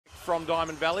from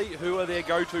Diamond Valley. Who are their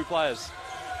go-to players?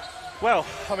 Well,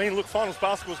 I mean, look, finals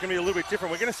basketball is going to be a little bit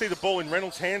different. We're going to see the ball in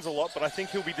Reynolds' hands a lot, but I think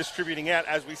he'll be distributing out,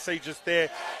 as we see just there.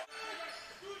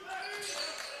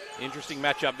 Interesting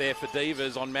matchup there for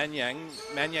Divas on Manyang.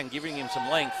 Manyang giving him some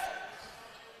length.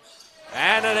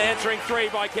 And an answering three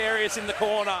by Carius in the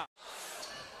corner.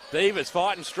 Divas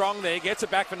fighting strong there. Gets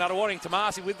it back for Nunawading.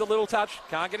 Tomasi with the little touch.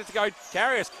 Can't get it to go.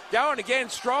 Carius going again.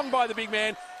 Strong by the big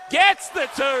man. Gets the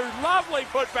two. Lovely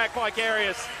putback by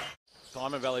Carius.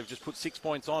 Diamond Valley have just put 6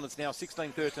 points on. It's now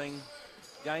 16-13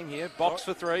 game here. Box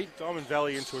for three. Diamond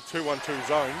Valley into a 2-1-2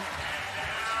 zone.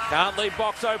 Can't leave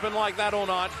box open like that all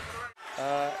night.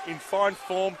 In fine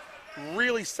form.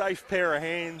 Really safe pair of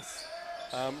hands.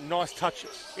 Nice touch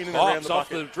in and around the bucket. Off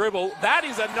the dribble. That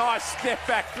is a nice step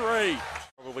back three.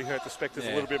 Probably hurt the Spectres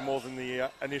a little bit more than the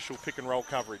initial pick and roll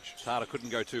coverage. Carter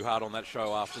couldn't go too hard on that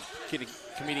show after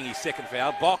committing his second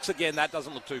foul. Box again, that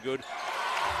doesn't look too good.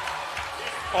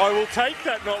 I will take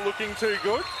that not looking too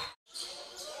good.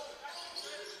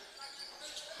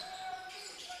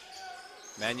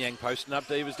 Manyang posting up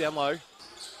Divas down low.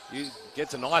 He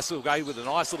gets a nice little go with a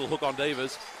nice little hook on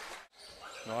Divas.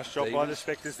 Nice job by the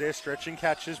Spectres there, stretching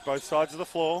catches both sides of the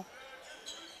floor.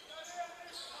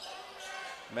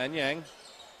 Manyang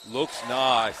looks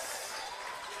nice.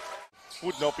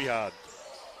 Would not be hard.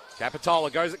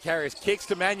 Capitola goes at Carius, kicks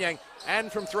to Manyang,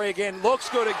 and from three again. Looks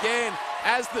good again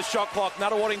as the shot clock.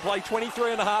 Nunawading play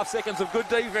 23.5 seconds of good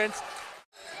defense.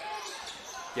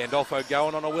 Gandolfo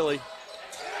going on a willy.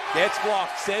 Gets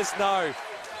blocked, says no.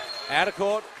 Out of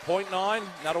court, 0.9.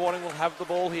 Nunawading will have the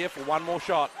ball here for one more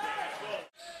shot.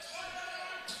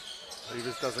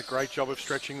 Rivers does a great job of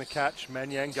stretching the catch.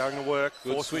 Manyang going to work.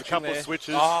 Forces a couple of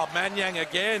switches. Oh, Manyang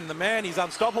again. The man, he's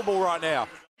unstoppable right now.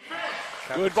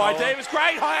 Good by Davis.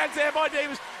 Great high hands there by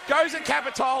Davis. Goes at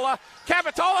Capitola.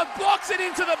 Capitola blocks it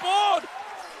into the board.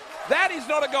 That is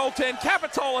not a goaltend.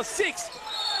 Capitola 6.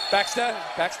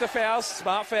 Baxter fouls.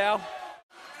 Smart foul.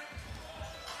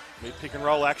 Mid pick and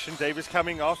roll action. Davis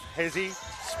coming off. Hezzy.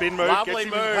 Spin move. Lovely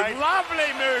gets move. him in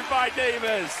Lovely move by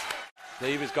Davis.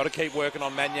 Divas got to keep working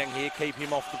on Manyang here, keep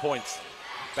him off the points.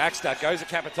 Baxter goes at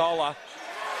Capitola.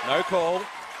 No call.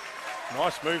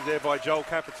 Nice move there by Joel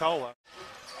Capitola.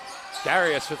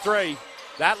 Darius for three.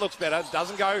 That looks better.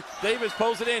 Doesn't go. Divas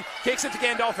pulls it in. Kicks it to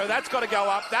Gandolfo. That's got to go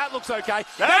up. That looks okay.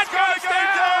 That's got to go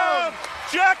down!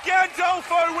 Jack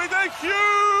Gandolfo with a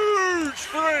huge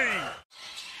three.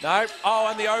 No. Oh,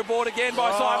 and the O-board again by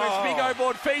Simons. Big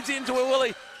O-board feeds into a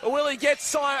Willie. Willie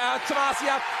gets Tomasi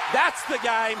up. That's the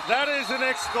game. That is an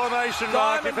exclamation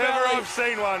mark if ever I've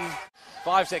seen one.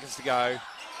 5 seconds to go.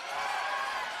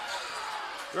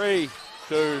 3,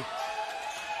 2,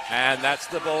 and that's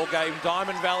the ball game.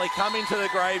 Diamond Valley come into the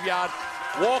graveyard,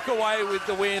 walk away with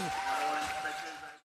the win.